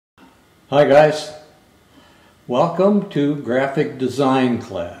Hi guys, welcome to graphic design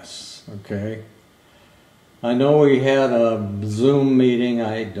class. Okay, I know we had a Zoom meeting.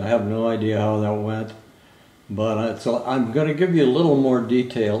 I have no idea how that went, but I'm going to give you a little more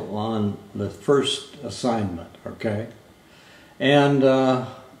detail on the first assignment. Okay, and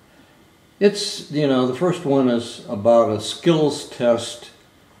it's, the first one is about a skills test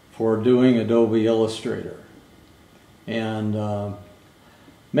for doing Adobe Illustrator, and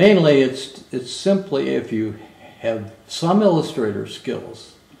mainly, it's simply if you have some Illustrator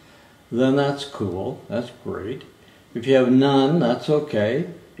skills, then that's cool, that's great. If you have none, that's okay.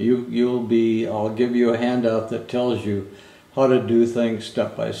 I'll give you a handout that tells you how to do things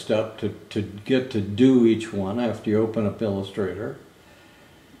step by step to get to do each one after you open up Illustrator.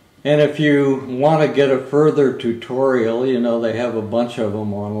 And if you want to get a further tutorial, they have a bunch of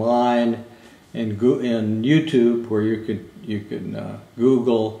them online in YouTube, where you can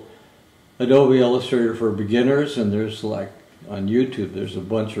Google Adobe Illustrator for Beginners, and there's, like, on YouTube there's a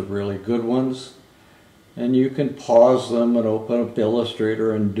bunch of really good ones, and you can pause them and open up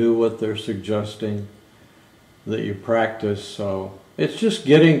Illustrator and do what they're suggesting that you practice. So it's just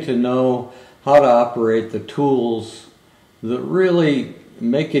getting to know how to operate the tools that really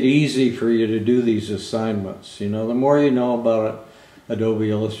make it easy for you to do these assignments. The more you know about it, Adobe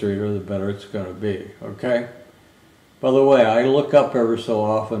Illustrator, the better it's going to be, okay? By the way, I look up ever so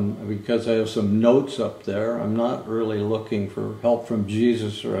often because I have some notes up there. I'm not really looking for help from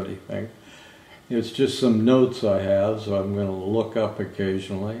Jesus or anything. It's just some notes I have, so I'm going to look up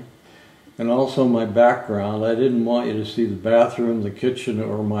occasionally. And also my background. I didn't want you to see the bathroom, the kitchen,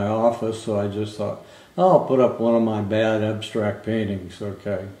 or my office, so I just thought, oh, I'll put up one of my bad abstract paintings,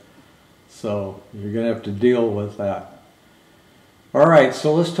 okay? So you're going to have to deal with that. All right,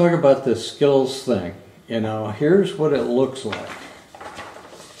 so let's talk about this skills thing. Here's what it looks like.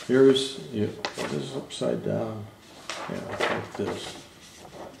 This is upside down. Yeah, like this.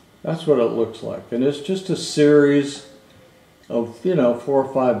 That's what it looks like. And it's just a series of, 4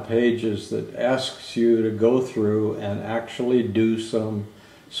 or 5 pages that asks you to go through and actually do some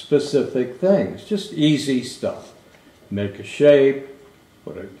specific things. Just easy stuff. Make a shape,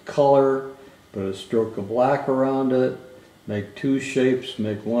 put a color, put a stroke of black around it, make 2 shapes,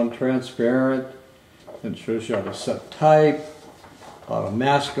 make 1 transparent, and shows you how to set type, how to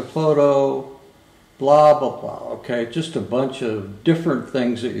mask a photo, blah, blah, blah. Okay, just a bunch of different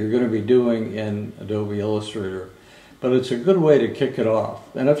things that you're going to be doing in Adobe Illustrator. But it's a good way to kick it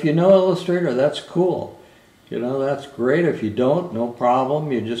off. And if you know Illustrator, that's cool. That's great. If you don't, no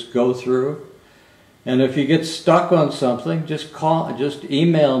problem. You just go through. And if you get stuck on something, just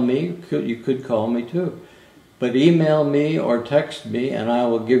email me. You could call me too. But email me or text me, and I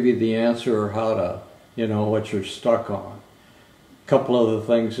will give you the answer, or how to, what you're stuck on. A couple other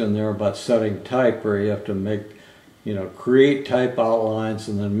things in there about setting type, where you have to make, create type outlines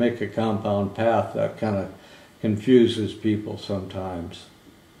and then make a compound path. That kind of confuses people sometimes.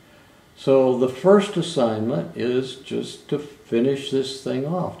 So the first assignment is just to finish this thing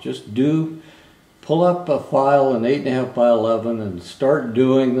off. Just pull up a file in 8.5 by 11 and start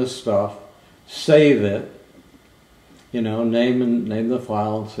doing this stuff. Save it. Name the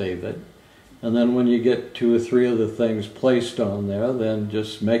file and save it. And then when you get 2 or 3 of the things placed on there, then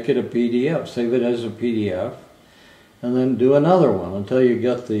just make it a PDF. Save it as a PDF. And then do another one until you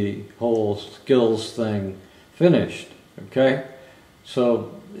get the whole skills thing finished. Okay?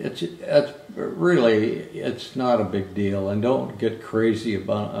 So it's not a big deal, and don't get crazy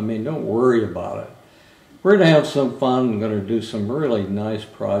about it. Don't worry about it. We're going to have some fun. I'm going to do some really nice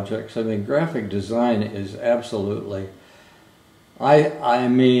projects. Graphic design is absolutely,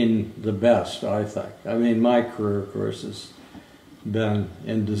 the best, I think. My career, of course, has been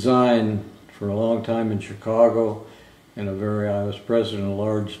in design for a long time in Chicago. I was president of a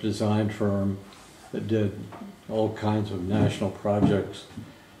large design firm that did all kinds of national projects.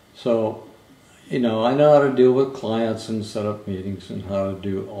 So, I know how to deal with clients and set up meetings, and how to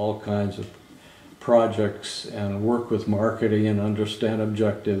do all kinds of projects and work with marketing and understand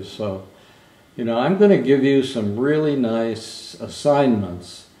objectives. So, I'm going to give you some really nice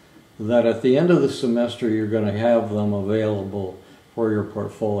assignments that at the end of the semester you're going to have them available for your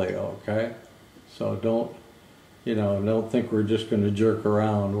portfolio, okay? So don't think we're just going to jerk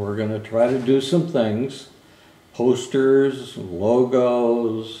around. We're going to try to do some things, posters,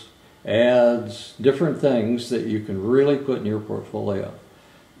 logos, ads, different things that you can really put in your portfolio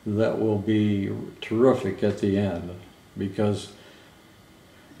that will be terrific at the end. Because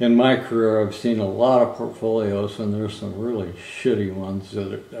in my career, I've seen a lot of portfolios, and there's some really shitty ones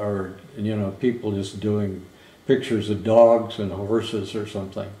that are, people just doing pictures of dogs and horses or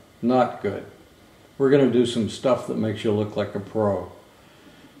something. Not good. We're going to do some stuff that makes you look like a pro.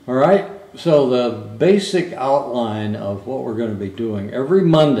 All right, so the basic outline of what we're going to be doing every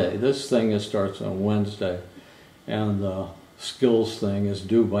Monday. This thing starts on Wednesday, and the skills thing is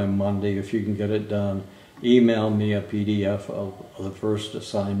due by Monday. If you can get it done, email me a PDF of the first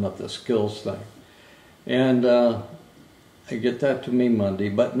assignment, the skills thing. And I get that to me Monday.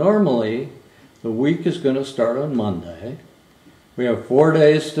 But normally, the week is going to start on Monday. We have 4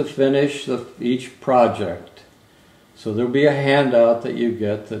 days to finish each project. So there'll be a handout that you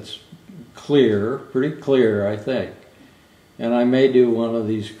get that's clear, pretty clear, I think. And I may do one of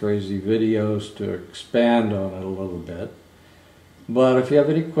these crazy videos to expand on it a little bit. But if you have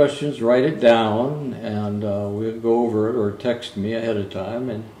any questions, write it down, and we'll go over it, or text me ahead of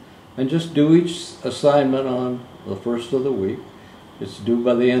time, and just do each assignment on the first of the week. It's due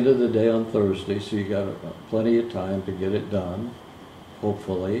by the end of the day on Thursday, so you got plenty of time to get it done,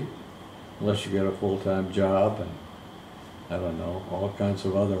 hopefully, unless you get a full-time job and, I don't know, all kinds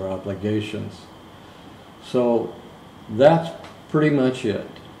of other obligations. So that's pretty much it.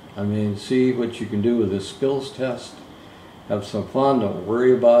 I mean, see what you can do with this skills test. Have some fun, don't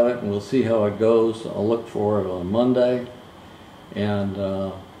worry about it, and we'll see how it goes. I'll look for it on Monday, and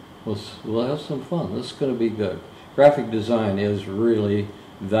we'll have some fun. This is going to be good. Graphic design is really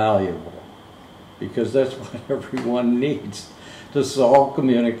valuable because that's what everyone needs to solve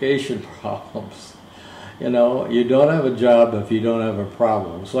communication problems. You know, you don't have a job if you don't have a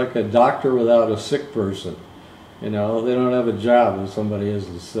problem. It's like a doctor without a sick person. You know, they don't have a job if somebody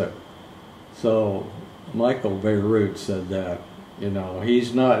isn't sick. So Michael Beirut said that. You know, he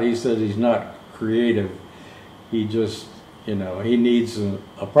said he's not creative. He just, you know, he needs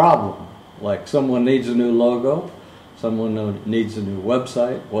a problem. Like someone needs a new logo, someone needs a new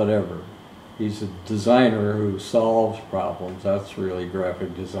website, whatever. He's a designer who solves problems. That's really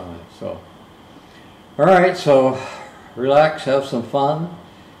graphic design. So, all right, so relax, have some fun,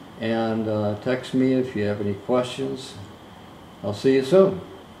 and text me if you have any questions. I'll see you soon.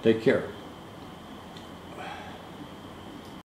 Take care.